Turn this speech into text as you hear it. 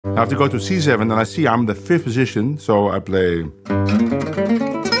I have to go to C7 and I see I'm in the 5th position, so I play...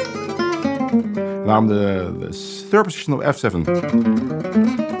 Now I'm the 3rd position of F7.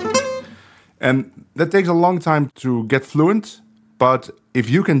 And that takes a long time to get fluent, but if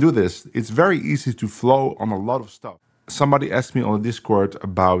you can do this, it's very easy to flow on a lot of stuff. Somebody asked me on the Discord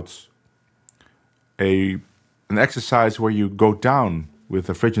about an exercise where you go down with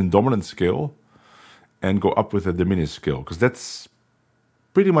a Phrygian dominant scale and go up with a diminished scale, because that's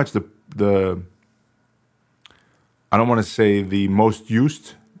pretty much the I don't want to say the most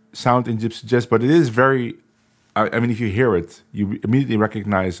used sound in Gypsy jazz, but it is very. I mean, if you hear it, you immediately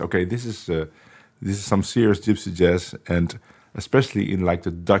recognize. Okay, this is some serious Gypsy jazz, and especially in like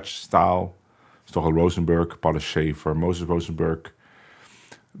the Dutch style, Stoffel Rosenberg, Paul Schaefer, Moses Rosenberg.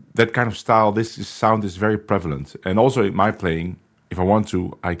 That kind of style, sound is very prevalent, and also in my playing, if I want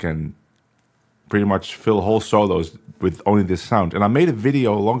to, I can pretty much fill whole solos with only this sound. And I made a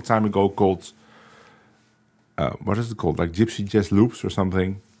video a long time ago called, what is it called? Like Gypsy Jazz Loops or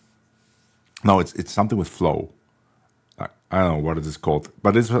something. No, it's something with flow. I don't know what it is called,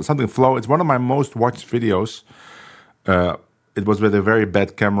 but it's something flow. It's one of my most watched videos. It was with a very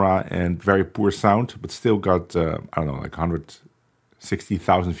bad camera and very poor sound, but still got, I don't know, like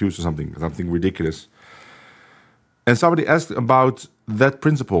 160,000 views or something ridiculous. And somebody asked about that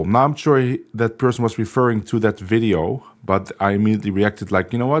principle. Now I'm sure that person was referring to that video, but I immediately reacted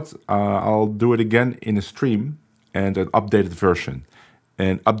like, you know what? I'll do it again in a stream and an updated version.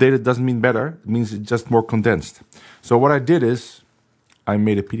 And updated doesn't mean better. It means it's just more condensed. So what I did is I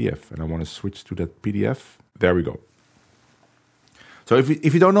made a PDF, and I want to switch to that PDF. There we go. So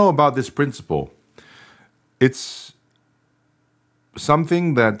if you don't know about this principle, it's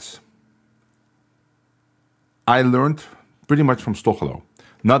something that I learned pretty much from Stoffel.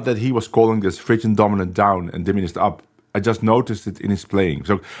 Not that he was calling this Phrygian dominant down and diminished up. I just noticed it in his playing.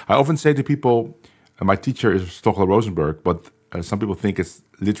 So I often say to people, my teacher is Stoffel Rosenberg, but some people think it's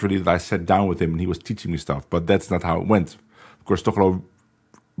literally that I sat down with him and he was teaching me stuff, but that's not how it went. Of course, Stoffel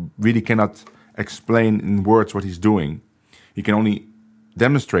really cannot explain in words what he's doing. He can only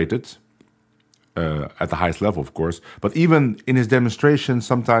demonstrate it at the highest level, of course. But even in his demonstration,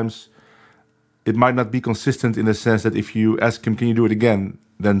 sometimes it might not be consistent in the sense that if you ask him, can you do it again,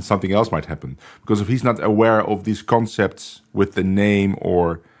 then something else might happen. Because if he's not aware of these concepts with the name,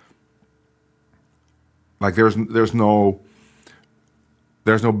 or like there's no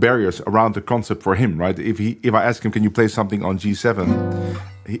barriers around the concept for him, right? If I ask him, can you play something on G7?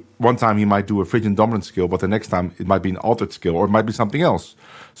 One time he might do a Phrygian dominant scale, but the next time it might be an altered scale, or it might be something else.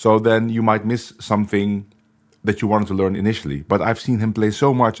 So then you might miss something that you wanted to learn initially. But I've seen him play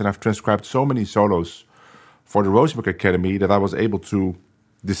so much, and I've transcribed so many solos for the Rosenberg Academy that I was able to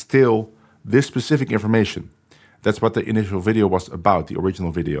distill this specific information. That's what the initial video was about, the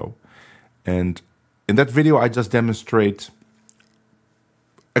original video. And in that video, I just demonstrate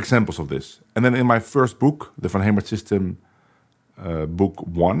examples of this. And then in my first book, the Van-Hemert System, book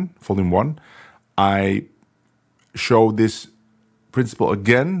 1, volume 1, I show this principle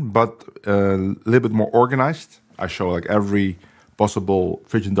again, but a little bit more organized. I show like every possible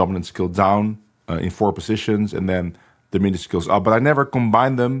Phrygian dominant scale down in 4 positions, and then diminished scales up. But I never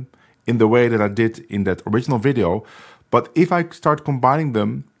combine them in the way that I did in that original video. But if I start combining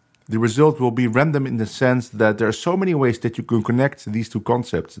them, the result will be random in the sense that there are so many ways that you can connect these two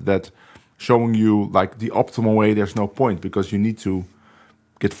concepts that showing you like the optimal way, there's no point, because you need to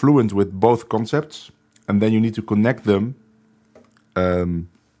get fluent with both concepts, and then you need to connect them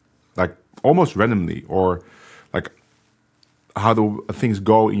like almost randomly, or like how do things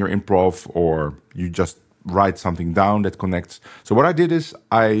go in your improv, or you just write something down that connects. So what I did is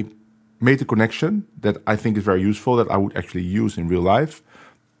I made a connection that I think is very useful, that I would actually use in real life.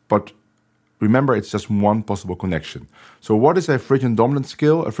 But remember, it's just one possible connection. So what is a Phrygian dominant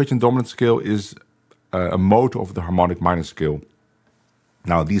scale? A Phrygian dominant scale is a mode of the harmonic minor scale.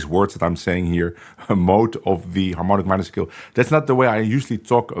 Now, these words that I'm saying here, a mode of the harmonic minor scale, that's not the way I usually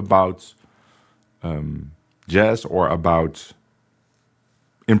talk about jazz or about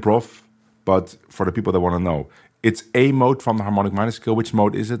improv, but for the people that want to know, it's a mode from the harmonic minor scale. Which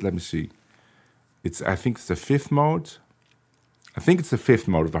mode is it? Let me see. I think it's the 5th mode. I think it's the 5th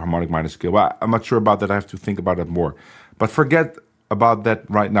mode of the harmonic minor scale. Well, I'm not sure about that. I have to think about that more. But forget about that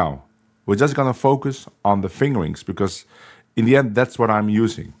right now. We're just going to focus on the fingerings, because in the end, that's what I'm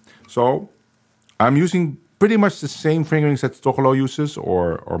using. So I'm using pretty much the same fingerings that Stoffel uses,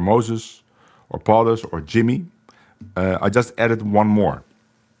 or Moses, or Paulus, or Jimmy. I just added one more.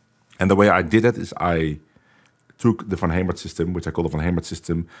 And the way I did it is I took the Van-Hemert system, which I call the Van-Hemert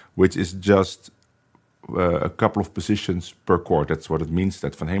system, which is just a couple of positions per chord. That's what it means.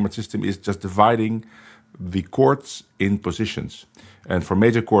 That Van-Hemert system is just dividing the chords in positions. And for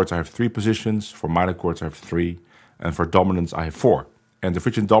major chords, I have 3 positions. For minor chords, I have 3. And for dominants, I have 4. And the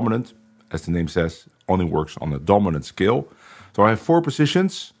Phrygian dominant, as the name says, only works on a dominant scale. So I have 4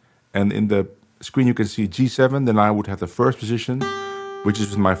 positions. And in the screen, you can see G7. Then I would have the first position, which is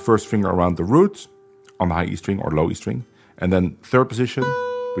with my first finger around the root on the high E string or low E string. And then third position,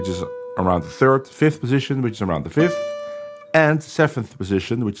 which is around the third. Fifth position, which is around the fifth. And seventh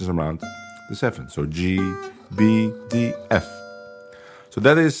position, which is around the seventh. So G, B, D, F. So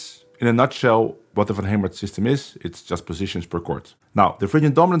that is, in a nutshell, what the Van-Hemert system is. It's just positions per chord. Now, the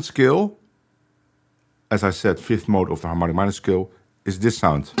Phrygian dominant scale, as I said, fifth mode of the harmonic minor scale, is this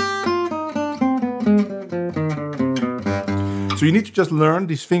sound. So you need to just learn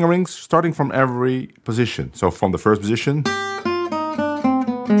these fingerings starting from every position. So from the first position,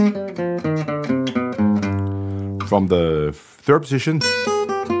 from the third position,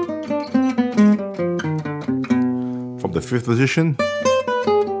 from the fifth position,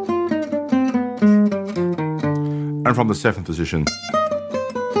 and from the seventh position.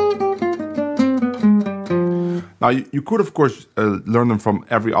 Now you could of course learn them from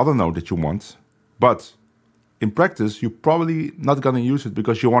every other note that you want, but in practice you're probably not going to use it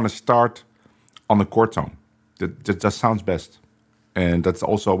because you want to start on a chord tone. That just sounds best, and that's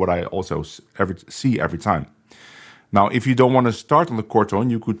also what I also see every time. Now if you don't want to start on the chord tone,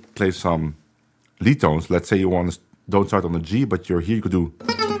 you could play some lead tones. Let's say you don't start on the G, but you're here, you could do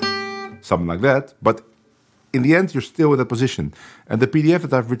something like that. But in the end, you're still in that position. And the PDF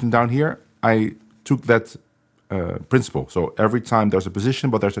that I've written down here, I took that principle. So every time there's a position,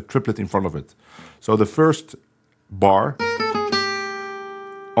 but there's a triplet in front of it. So the first bar,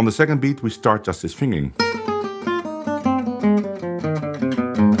 on the second beat, we start just this fingering.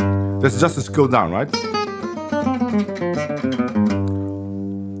 That's just a scale down, right?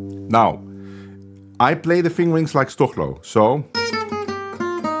 Now, I play the fingerings like Stochlo. So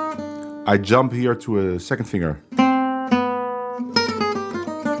I jump here to a second finger.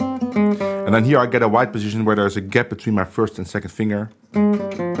 And then here I get a wide position where there's a gap between my first and second finger.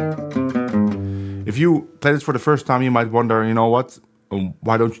 If you play this for the first time, you might wonder, you know what?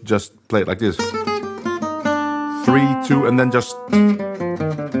 Why don't you just play it like this? 3, 2, and then just...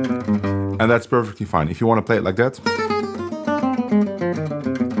 And that's perfectly fine. If you want to play it like that,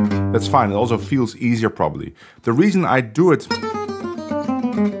 that's fine. It also feels easier probably. The reason I do it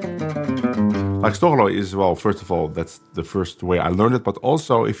like Stochlo is, well, first of all, that's the first way I learned it. But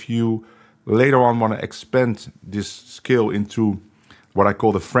also if you later on want to expand this scale into what I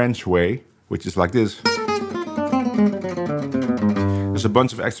call the French way, which is like this. There's a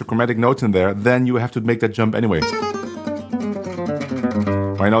bunch of extra chromatic notes in there, then you have to make that jump anyway.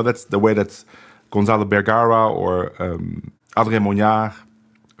 I know that's the way that Gonzalo Bergara or Adrien Mognard,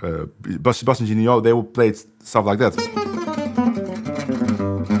 Sebastian Giniot, they will play stuff like that.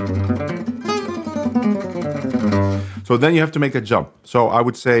 So then you have to make that jump. So I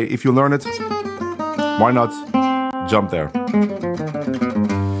would say, if you learn it, why not jump there?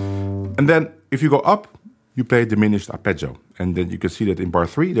 And then if you go up, you play diminished arpeggio. And then you can see that in bar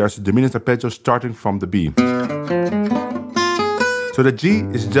 3, there's a diminished arpeggio starting from the B. So the G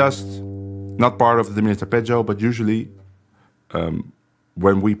is just not part of the diminished arpeggio, but usually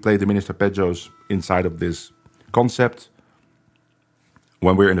when we play diminished arpeggios inside of this concept,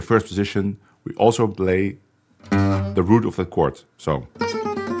 when we're in the first position, we also play the root of the chord. So,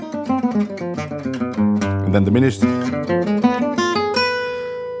 and then diminished.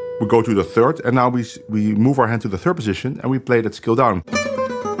 We go to the third, and now we move our hand to the third position, and we play that scale down.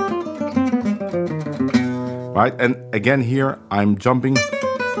 Right, and again here I'm jumping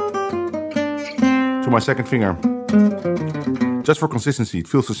to my second finger. Just for consistency, it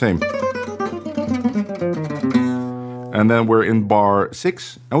feels the same. And then we're in bar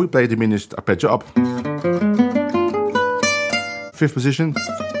 6, and we play diminished arpeggio up. Fifth position.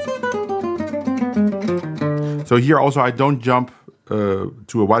 So here also I don't jump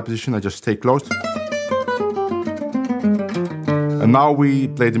to a wide position, I just stay closed. And now we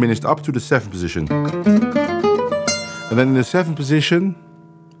play diminished up to the seventh position. And then in the seventh position,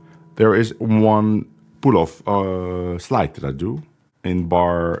 there is one pull-off slide that I do. In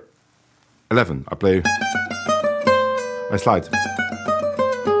bar 11, I slide.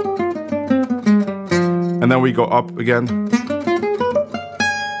 And then we go up again.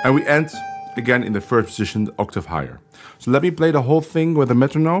 And we end again in the first position, the octave higher. So let me play the whole thing with a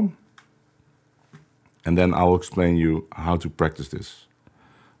metronome. And then I'll explain you how to practice this.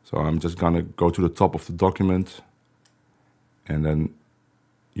 So I'm just gonna go to the top of the document. And then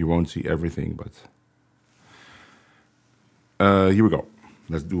you won't see everything, but Here we go.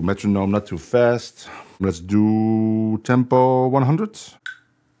 Let's do metronome, not too fast. Let's do tempo 100.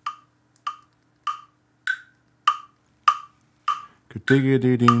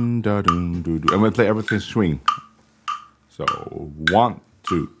 And we'll play everything swing. So 1,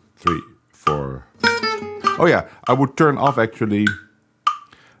 2, 3, 4. Oh yeah, I would turn off actually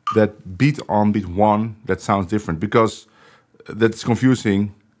that beat on beat 1. That sounds different because that's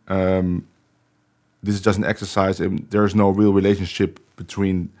confusing. This is just an exercise, and there's no real relationship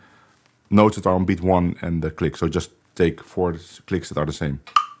between notes that are on beat 1 and the click. So just take 4 clicks that are the same.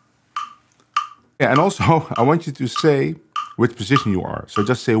 Yeah, and also I want you to say which position you are. So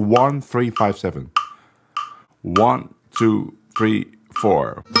just say 1, 3, 5, 7. 1, 2, 3,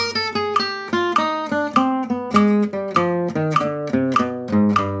 4.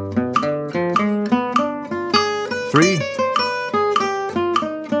 Three.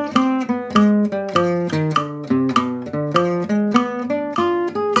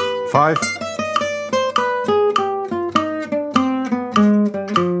 5.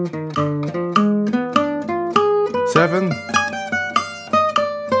 7.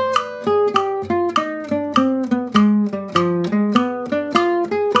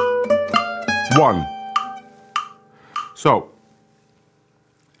 1. So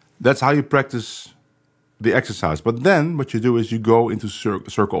that's how you practice the exercise. But then what you do is you go into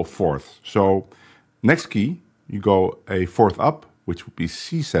circle of fourths. So next key, you go a fourth up, which would be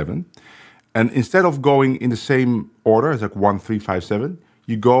C7. And instead of going in the same order as like 1, 3, 5, 7,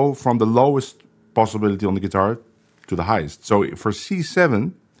 you go from the lowest possibility on the guitar to the highest. So for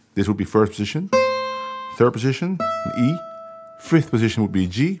C7, this would be first position, third position, an E, fifth position would be a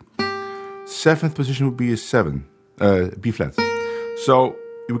G, seventh position would be a 7, B flat. So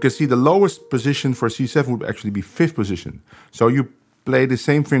you can see the lowest position for C7 would actually be fifth position. So you play the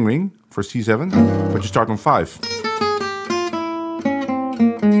same fingering for C7, but you start on 5.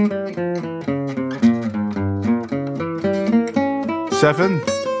 Seven.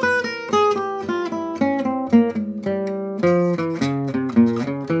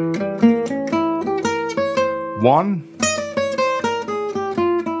 1.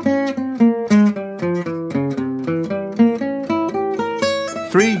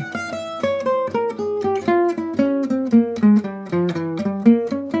 3.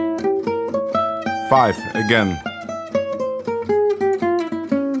 5 again.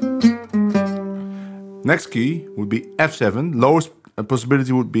 Next key would be F7. Lowest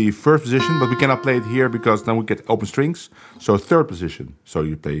possibility would be first position, but we cannot play it here because then we get open strings. So third position. So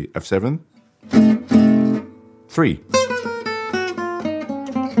you play F7. 3.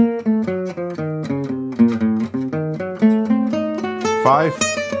 5.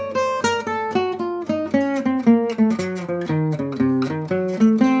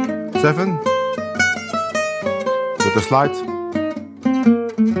 7. With the slide.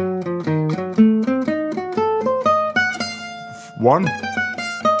 1.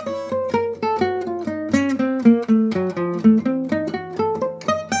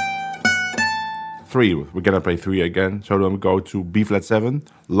 3. We're gonna play 3 again. So then we go to B flat 7.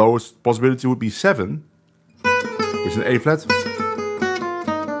 Lowest possibility would be 7, which is an A flat.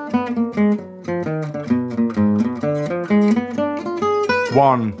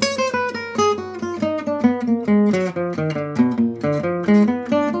 1.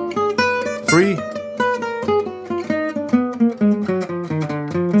 3.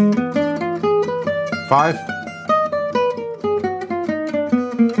 5.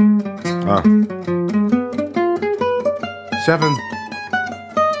 7.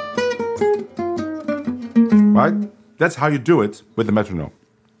 Right? That's how you do it with the metronome.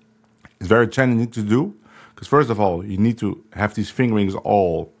 It's very challenging to do, because first of all, you need to have these fingerings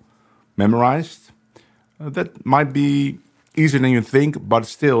all memorized. That might be easier than you think, but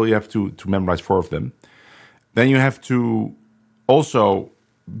still you have to memorize 4 of them. Then you have to also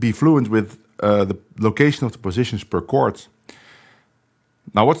be fluent with the location of the positions per chord.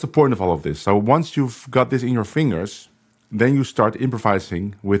 Now, what's the point of all of this? So once you've got this in your fingers, then you start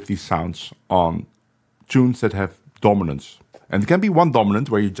improvising with these sounds on tunes that have dominants. And it can be one dominant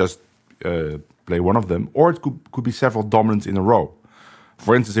where you just play one of them, or it could be several dominants in a row.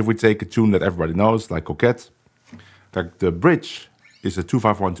 For instance, if we take a tune that everybody knows, like Coquette, like the bridge is a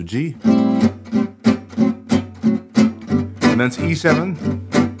 2-5-1 to G. And then it's E7,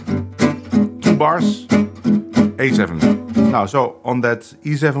 2 bars, A7. Now, so on that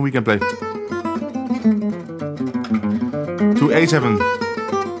E7 we can play to A7.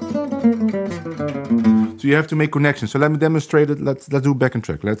 So you have to make connections. So let me demonstrate it. Let's do back and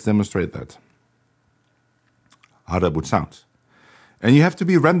track. Let's demonstrate that. How that would sound. And you have to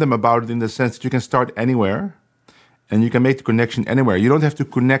be random about it in the sense that you can start anywhere and you can make the connection anywhere. You don't have to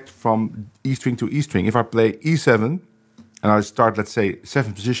connect from E string to E string. If I play E7 and I start, let's say,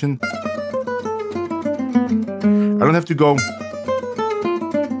 7th position, I don't have to go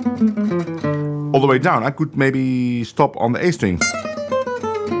all the way down. I could maybe stop on the A string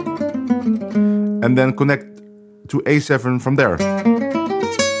and then connect to A7 from there.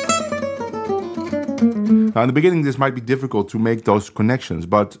 Now in the beginning this might be difficult to make those connections,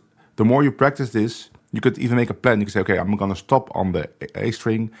 but the more you practice this, you could even make a plan. You can say, okay, I'm gonna stop on the A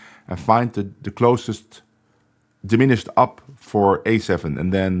string and find the closest diminished up for A7,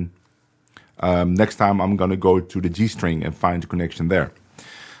 and then next time I'm gonna go to the G string and find the connection there.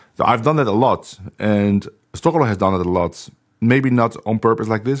 So I've done that a lot, and Stockholm has done it a lot. Maybe not on purpose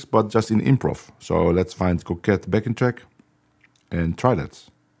like this, but just in improv. So let's find Coquette backing track and try that.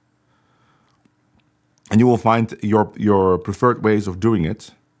 And you will find your preferred ways of doing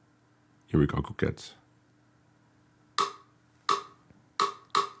it. Here we go, Coquette.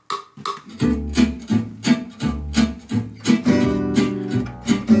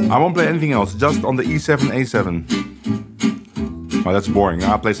 I won't play anything else, just on the E7, A7. Oh, that's boring.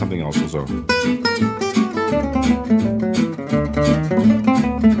 I'll play something else also.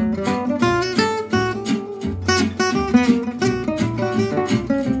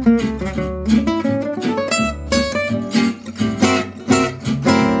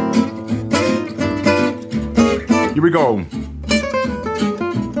 Here we go.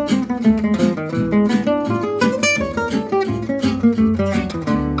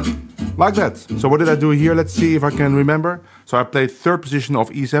 Like that. So what did I do here? Let's see if I can remember. So I played 3rd position of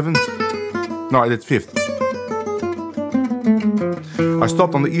E7. No, I did 5th. I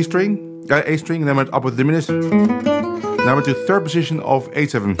stopped on the E string, A string, and then went up with diminished. Then I went to 3rd position of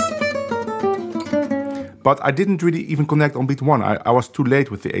A7. But I didn't really even connect on beat 1. I was too late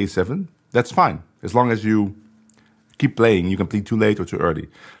with the A7. That's fine. As long as you keep playing, you can play too late or too early.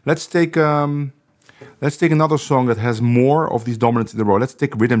 Let's take another song that has more of these dominants in a row. Let's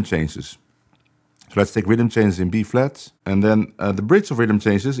take rhythm changes. So let's take rhythm changes in B flat, and then the bridge of rhythm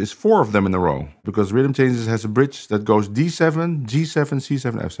changes is 4 of them in a row, because rhythm changes has a bridge that goes D7, G7,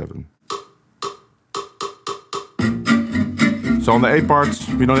 C7, F7. So on the A parts,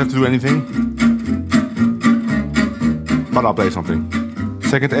 we don't have to do anything, but I'll play something.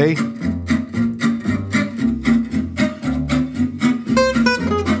 2nd A.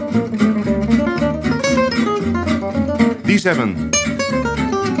 D7.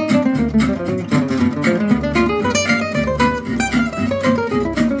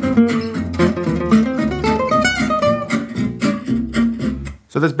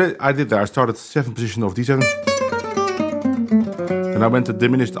 So that's I did there. I started 7th position of D7. And I went to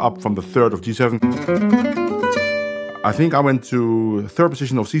diminished up from the 3rd of G7. I think I went to 3rd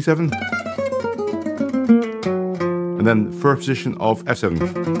position of C7. And then 1st position of F7.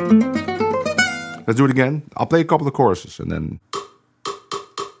 Let's do it again. I'll play a couple of choruses and then...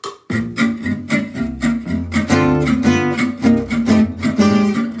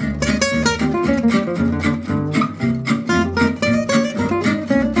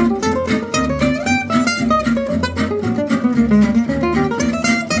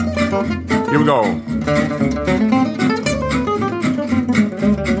 Here we go.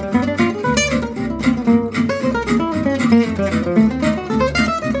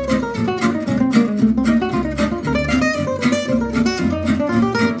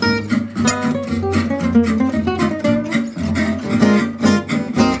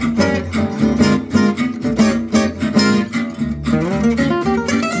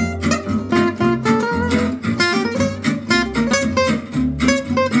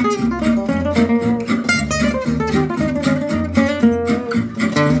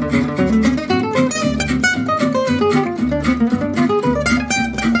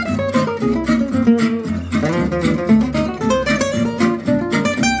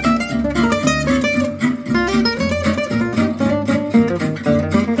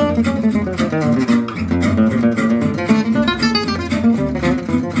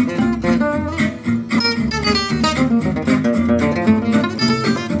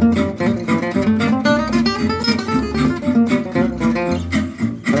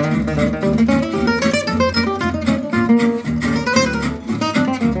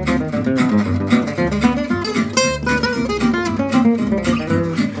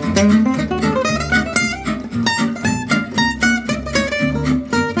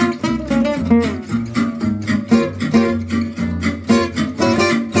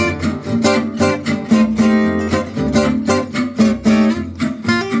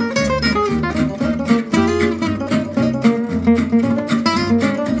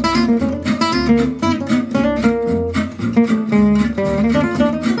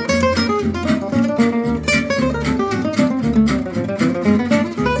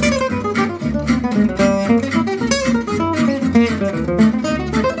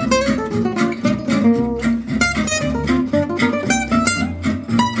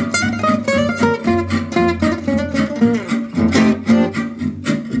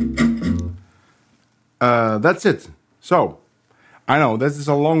 that's it. So I know this is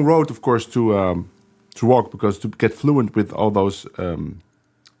a long road, of course, to walk, because to get fluent with all those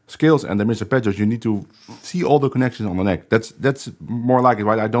scales and the diminished arpeggios, you need to see all the connections on the neck. That's more like it,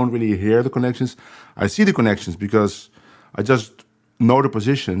 right? I don't really hear the connections. I see the connections because I just know the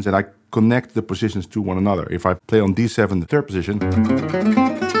positions and I connect the positions to one another. If I play on D7, the third position,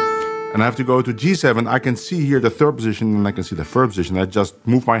 and I have to go to G7, I can see here the third position and I can see the first position. I just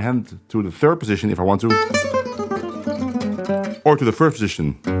move my hand to the third position if I want to, or to the first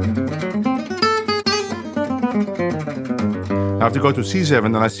position. I have to go to C7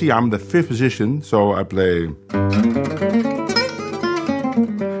 and I see I'm in the fifth position, so I play.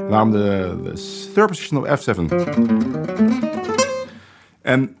 Now I'm the third position of F7.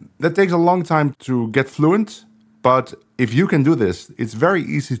 And that takes a long time to get fluent, but if you can do this, it's very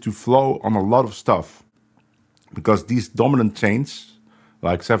easy to flow on a lot of stuff, because these dominant chains,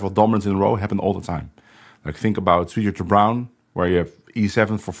 like several dominants in a row, happen all the time. Like think about Suitor to Brown, where you have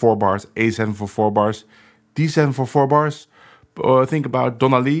E7 for 4 bars, A7 for 4 bars, D7 for 4 bars. Or think about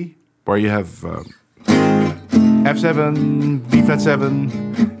Donna Lee, where you have F7, B flat 7,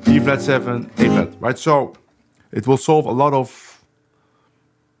 E flat 7, A flat, right? So it will solve a lot of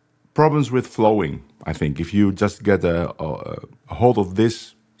problems with flowing, I think. If you just get a hold of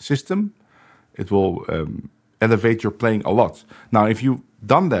this system, it will elevate your playing a lot. Now, if you've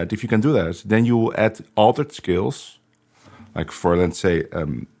done that, if you can do that, then you will add altered scales, like for, let's say,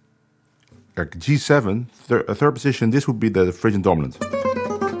 like G7, third position, this would be the Phrygian dominant.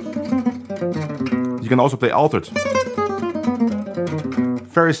 You can also play altered.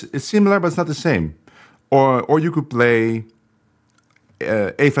 It's similar, but it's not the same. Or you could play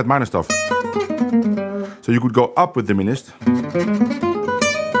A flat minor stuff. So you could go up with diminished,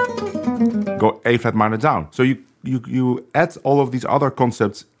 go A flat minor down. So you add all of these other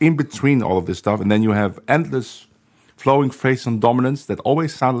concepts in between all of this stuff, and then you have endless flowing phrases on dominants that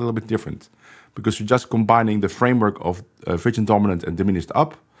always sound a little bit different, because you're just combining the framework of Phrygian dominant and diminished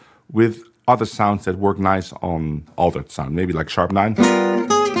up with other sounds that work nice on altered sound, maybe like sharp 9.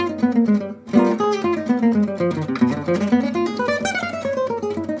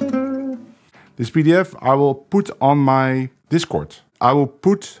 This PDF I will put on my Discord. I will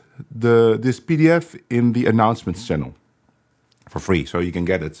put this PDF in the announcements channel for free, so you can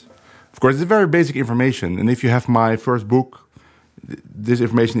get it. Of course, it's very basic information, and if you have my first book, this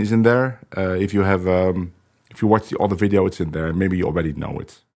information is in there. If you watch the other video, it's in there. Maybe you already know it.